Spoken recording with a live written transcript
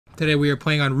Today we are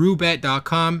playing on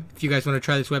Roobet.com. If you guys want to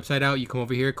try this website out, you come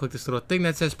over here, click this little thing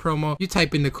that says promo. You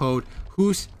type in the code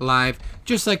Who's Live,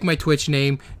 just like my Twitch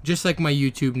name, just like my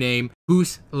YouTube name,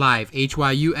 Who's Live,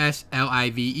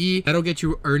 HYUSLIVE. That'll get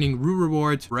you earning Roo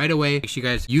rewards right away. Make sure you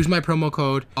guys use my promo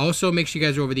code. Also, make sure you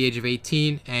guys are over the age of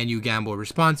 18 and you gamble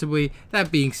responsibly. That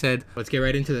being said, let's get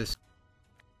right into this.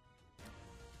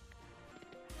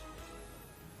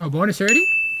 Oh, bonus already?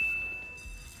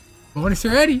 Bonus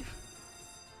already?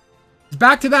 It's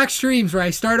back-to-back streams where I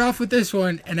start off with this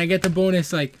one and I get the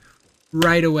bonus like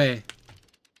right away.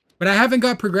 But I haven't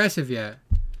got progressive yet.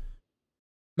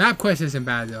 Map quest isn't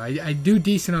bad though. I do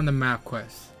decent on the map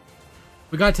quest.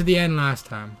 We got to the end last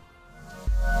time.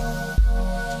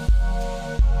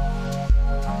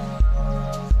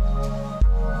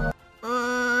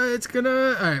 It's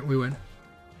gonna... Alright, we win.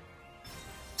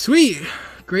 Sweet!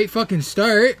 Great fucking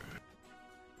start.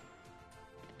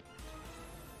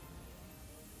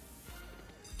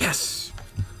 Yes!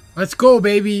 Let's go,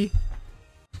 baby!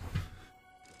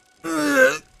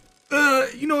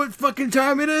 You know what fucking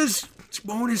time it is? It's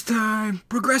bonus time.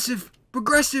 Progressive.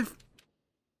 Progressive.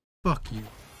 Fuck you.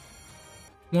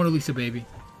 Mona Lisa, baby.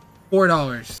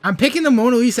 $4. I'm picking the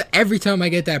Mona Lisa every time I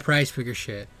get that prize picker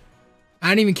shit. I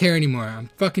don't even care anymore. I'm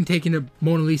fucking taking the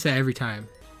Mona Lisa every time.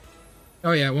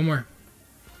 Oh yeah, one more.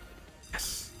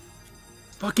 Yes.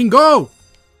 Fucking go!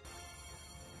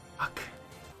 Fuck.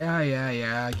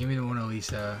 Yeah. Give me the Mona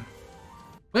Lisa.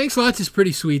 Playing slots is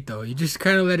pretty sweet though. You just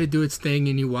kind of let it do its thing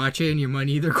and you watch it and your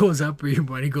money either goes up or your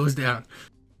money goes down.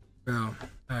 Bro,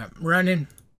 running.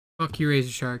 Fuck you,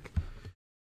 Razor Shark.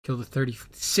 Killed the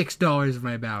 $36 of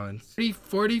my balance. 30,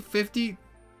 40, 50?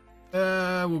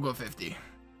 We'll go 50.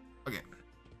 Okay.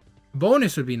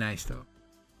 Bonus would be nice though.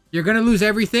 You're gonna lose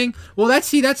everything? Well, that's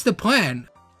the plan.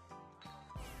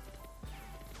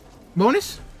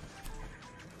 Bonus?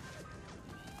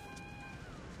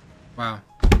 Wow.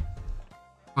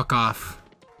 Fuck off.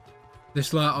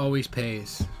 This lot always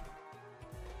pays.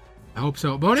 I hope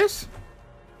so. Bonus?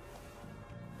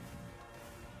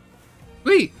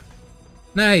 Sweet.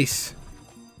 Nice.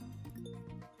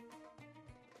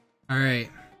 Alright.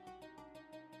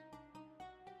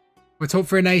 Let's hope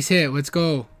for a nice hit. Let's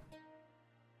go.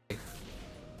 This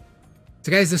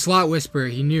guy's the slot whisperer.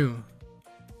 He knew.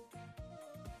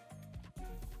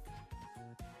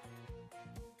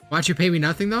 Watch you pay me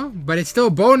nothing though, but it's still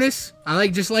a bonus. I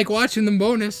just like watching them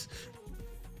bonus.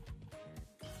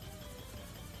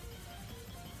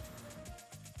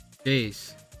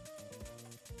 Jeez.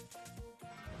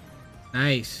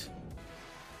 Nice.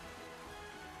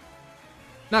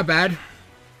 Not bad.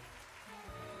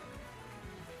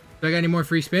 Do I got any more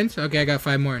free spins? Okay, I got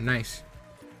 5 more. Nice.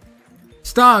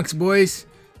 Stonks, boys.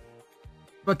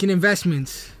 Fucking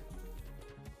investments.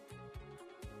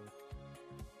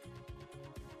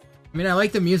 I mean, I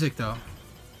like the music though.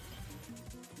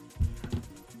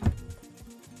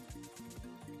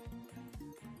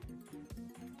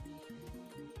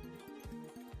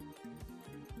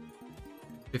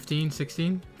 $15,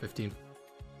 $16, $15.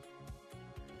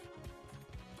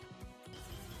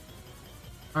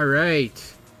 All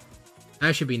right,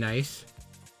 that should be nice.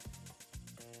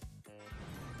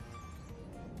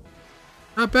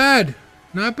 Not bad,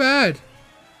 not bad.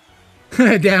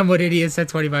 Damn, what idiot said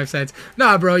 25 cents.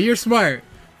 Nah, bro, you're smart.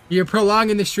 You're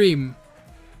prolonging the stream.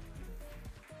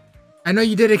 I know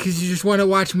you did it because you just want to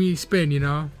watch me spin, you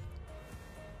know?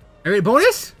 Alright,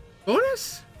 bonus?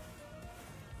 Bonus?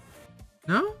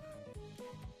 No?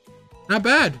 Not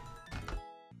bad.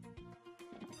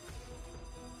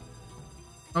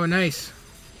 Oh, nice.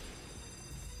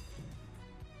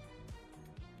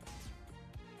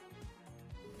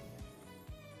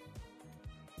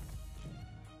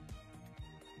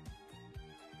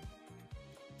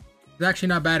 It's actually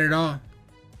not bad at all.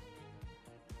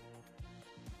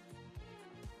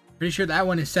 Pretty sure that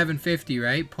one is $7.50,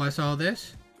 right? Plus all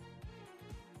this.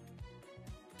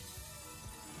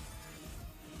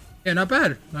 Yeah, not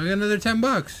bad. I got another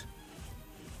 $10.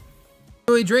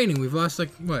 Really draining. We've lost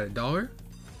like what, $1?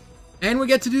 And we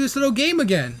get to do this little game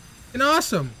again. And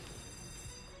awesome.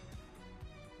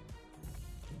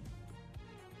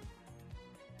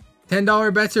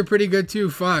 $10 bets are pretty good too.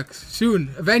 Fuck.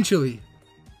 Soon, eventually.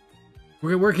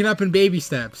 We're working up in baby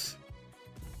steps.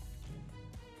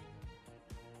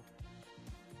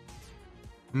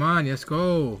 Come on, let's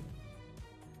go.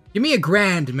 Give me a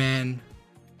grand, man.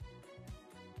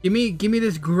 Give me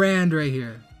this grand right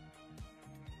here.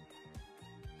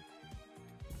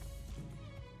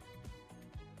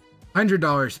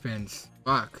 $100 spins.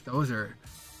 Fuck,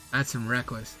 that's some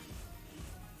reckless.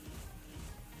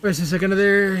 Where's this, like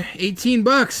another 18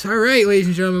 bucks? All right, ladies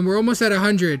and gentlemen, we're almost at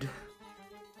 100.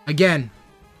 Again.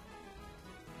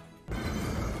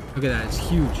 Look at that. It's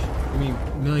huge. I mean,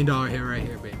 $1 million hit right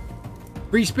here, baby.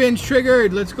 Free spins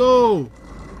triggered. Let's go.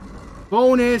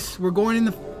 Bonus. We're going in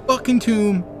the fucking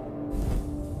tomb.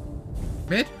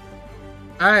 Mid?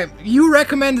 Alright. You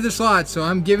recommended the slot, so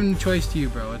I'm giving the choice to you,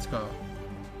 bro. Let's go.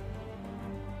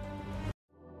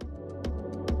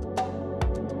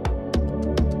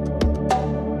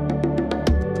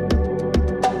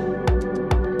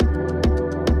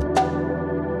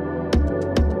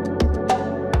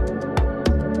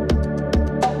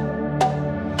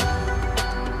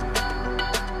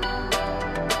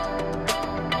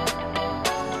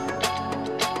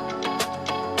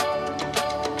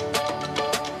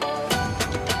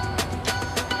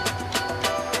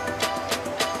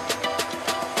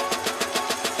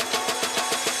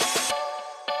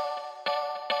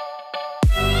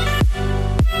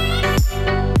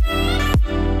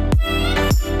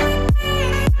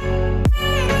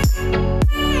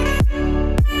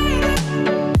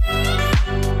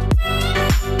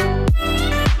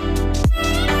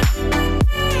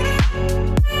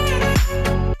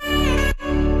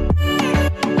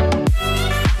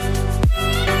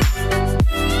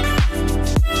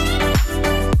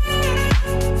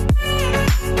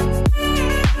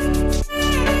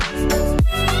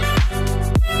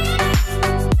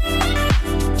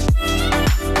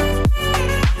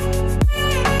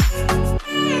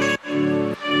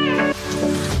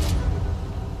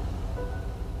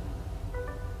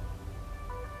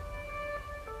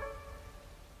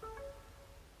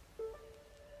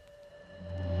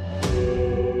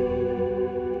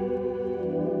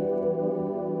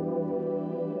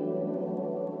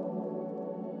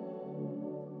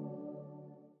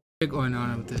 Going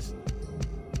on with this.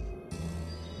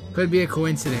 Could be a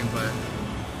coincidence, but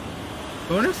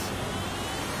bonus?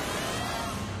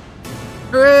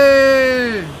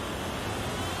 Hooray!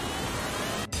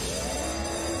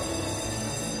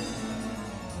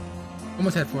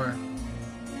 Almost had 4.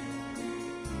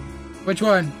 Which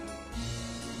one?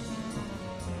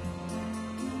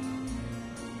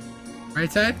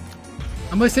 Right side?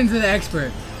 I'm listening to the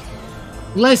expert.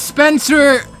 Les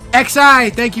Spencer XI,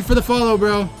 thank you for the follow,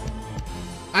 bro.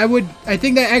 I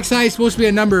think that XI is supposed to be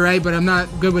a number, right? But I'm not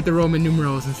good with the Roman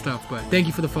numerals and stuff. But thank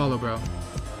you for the follow, bro.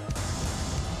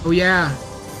 Oh, yeah.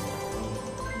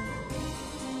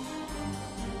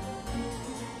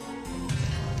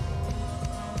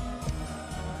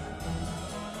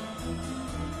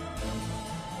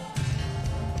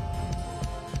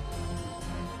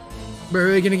 But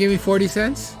really gonna give me 40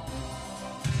 cents?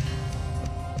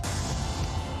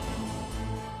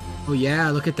 Oh, yeah,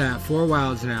 look at that. 4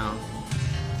 wilds now.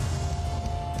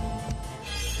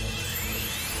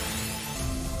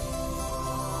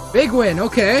 Big win,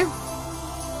 okay.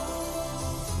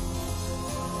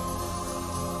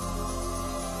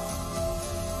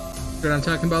 What I'm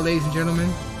talking about, ladies and gentlemen.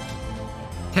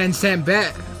 10-cent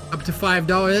bet. Up to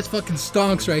 $5. That's fucking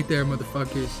stonks right there,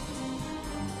 motherfuckers.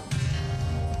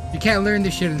 You can't learn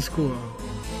this shit in school.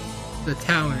 The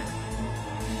talent.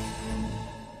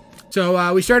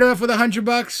 So, we started off with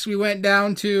 $100. We went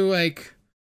down to, like...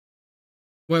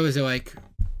 What was it, like...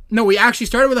 No, we actually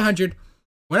started with 100.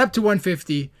 Went up to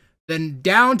 150. Then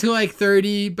down to like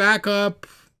 30, back up,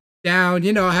 down,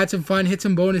 you know, I had some fun, hit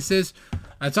some bonuses.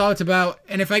 That's all it's about.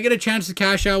 And if I get a chance to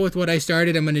cash out with what I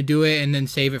started, I'm going to do it and then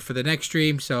save it for the next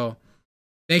stream. So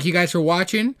thank you guys for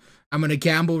watching. I'm going to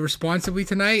gamble responsibly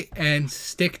tonight and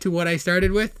stick to what I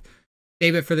started with.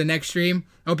 Save it for the next stream.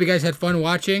 I hope you guys had fun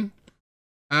watching.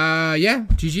 Yeah,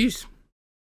 GG's.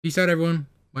 Peace out, everyone.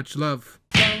 Much love.